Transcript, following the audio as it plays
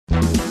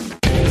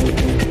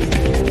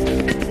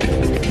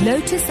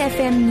Lotus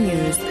FM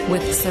News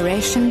with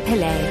Sureshan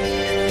Pillay.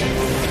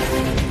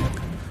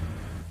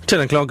 10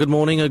 o'clock, good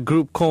morning. A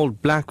group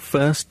called Black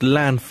First,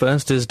 Land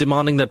First is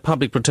demanding that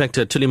Public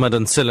Protector Thuli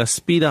Madonsela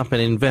speed up an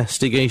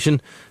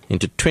investigation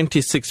into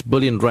 26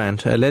 billion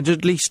rand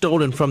allegedly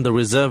stolen from the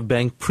Reserve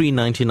Bank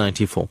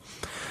pre-1994.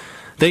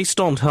 They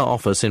stormed her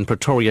office in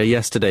Pretoria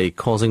yesterday,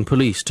 causing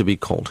police to be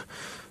called.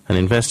 An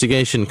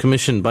investigation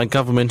commissioned by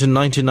government in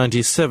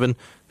 1997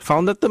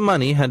 found that the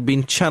money had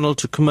been channeled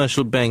to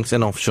commercial banks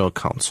and offshore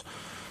accounts.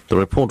 The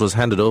report was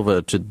handed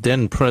over to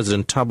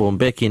then-President Thabo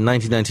Mbeki in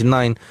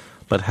 1999,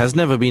 but has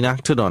never been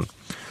acted on.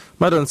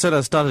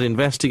 Madonsela started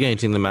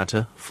investigating the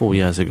matter 4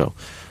 years ago.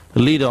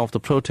 The leader of the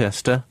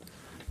protester,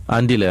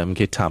 Andile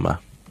Mketama.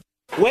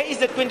 Where is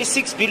the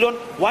 26 billion?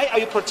 Why are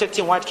you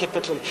protecting white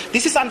capital?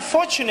 This is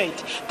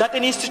unfortunate that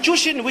an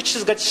institution which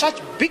has got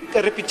such big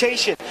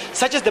reputation,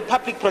 such as the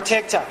Public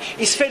Protector,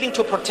 is failing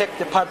to protect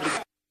the public.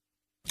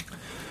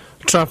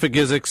 Traffic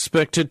is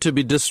expected to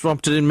be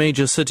disrupted in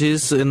major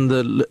cities in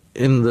the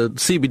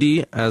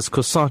CBD as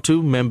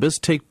COSATU members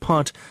take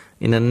part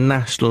in a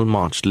national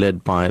march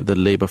led by the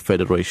Labour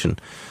Federation.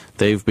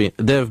 There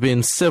have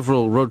been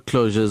several road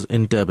closures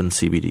in Durban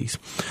CBDs.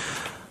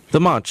 The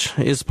march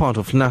is part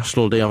of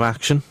National Day of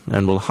Action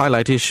and will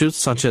highlight issues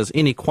such as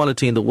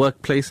inequality in the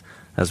workplace,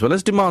 as well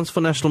as demands for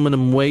national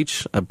minimum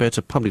wage, a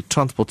better public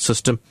transport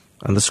system,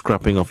 and the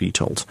scrapping of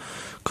e-tolls.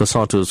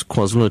 COSATU's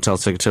KwaZulu-Natal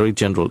Secretary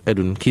General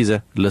Edwin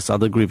Kize lists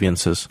other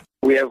grievances.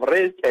 We have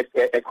raised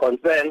a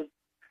concern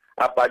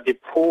about the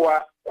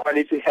poor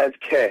quality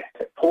healthcare,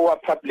 poor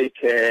public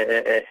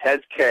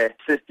healthcare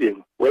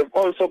system. We've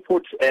also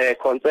put a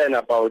concern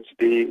about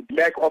the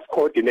lack of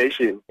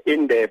coordination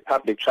in the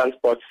public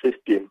transport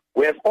system.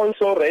 We have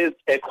also raised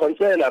a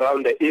concern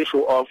around the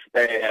issue of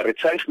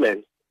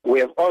retrenchment. We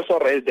have also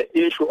raised the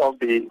issue of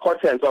the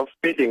importance of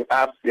speeding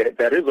up the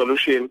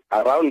resolution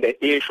around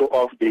the issue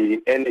of the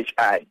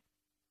NHI.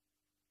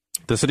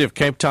 The city of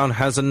Cape Town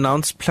has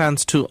announced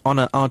plans to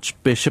honour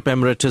Archbishop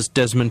Emeritus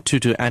Desmond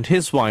Tutu and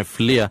his wife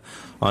Leah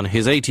on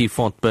his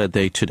 84th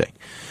birthday today.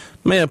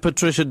 Mayor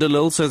Patricia de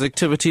Lille says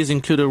activities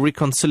include a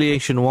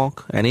reconciliation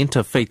walk, an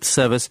interfaith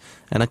service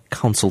and a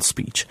council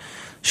speech.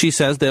 She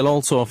says they'll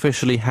also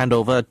officially hand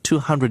over a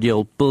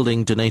 200-year-old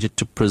building donated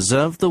to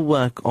preserve the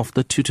work of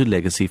the Tutu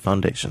Legacy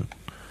Foundation.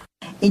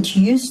 It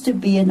used to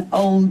be an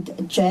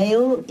old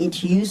jail.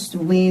 It used to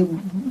where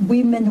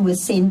women were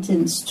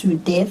sentenced to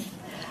death.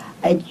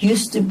 It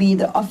used to be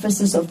the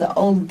offices of the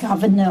old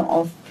governor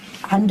of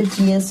 100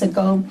 years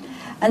ago.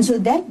 And so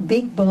that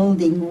big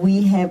building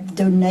we have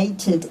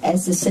donated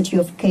as the city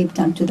of Cape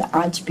Town to the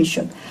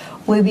Archbishop,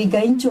 where we're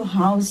going to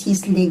house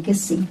his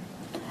legacy.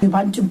 We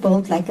want to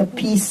build like a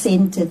peace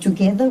center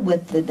together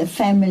with the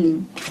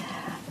family.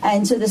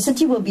 And so the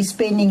city will be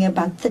spending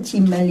about 30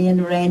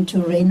 million rand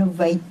to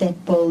renovate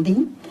that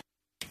building.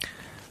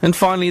 And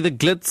finally, the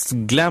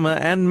glitz, glamour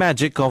and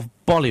magic of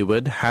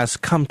Bollywood has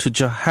come to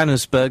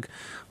Johannesburg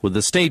with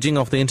the staging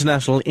of the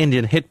international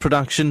Indian hit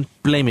production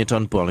Blame It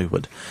on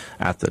Bollywood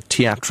at the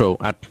Teatro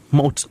at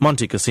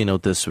Monte Casino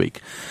this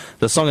week.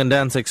 The song and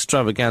dance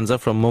extravaganza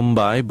from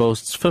Mumbai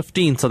boasts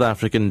 15 South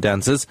African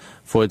dancers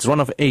for its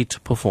run of 8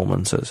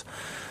 performances.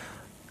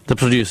 The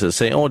producers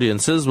say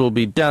audiences will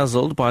be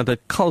dazzled by the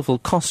colourful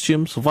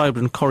costumes,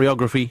 vibrant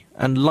choreography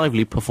and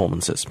lively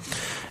performances.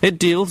 It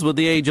deals with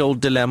the age-old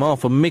dilemma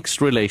of a mixed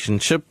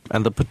relationship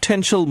and the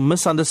potential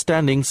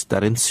misunderstandings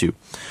that ensue.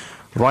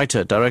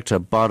 Writer-director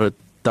Bharat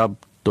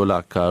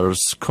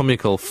Dabdolakar's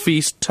comical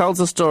feast tells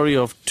the story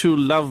of 2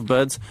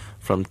 lovebirds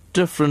from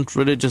different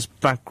religious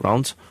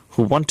backgrounds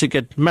who want to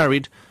get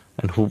married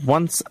and who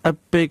wants a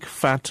big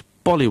fat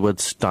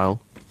Bollywood-style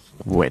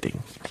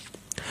wedding.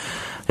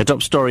 A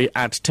top story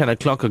at 10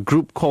 o'clock, a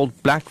group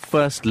called Black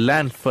First,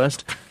 Land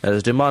First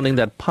is demanding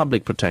that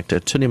Public Protector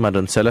Thuli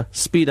Madonsela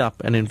speed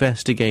up an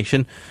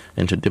investigation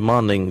into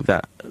demanding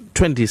that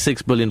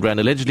 26 billion rand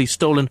allegedly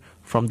stolen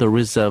from the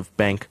Reserve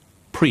Bank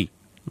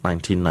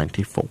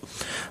pre-1994.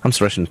 I'm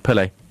Sureshan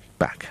Pillay,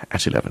 back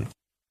at 11.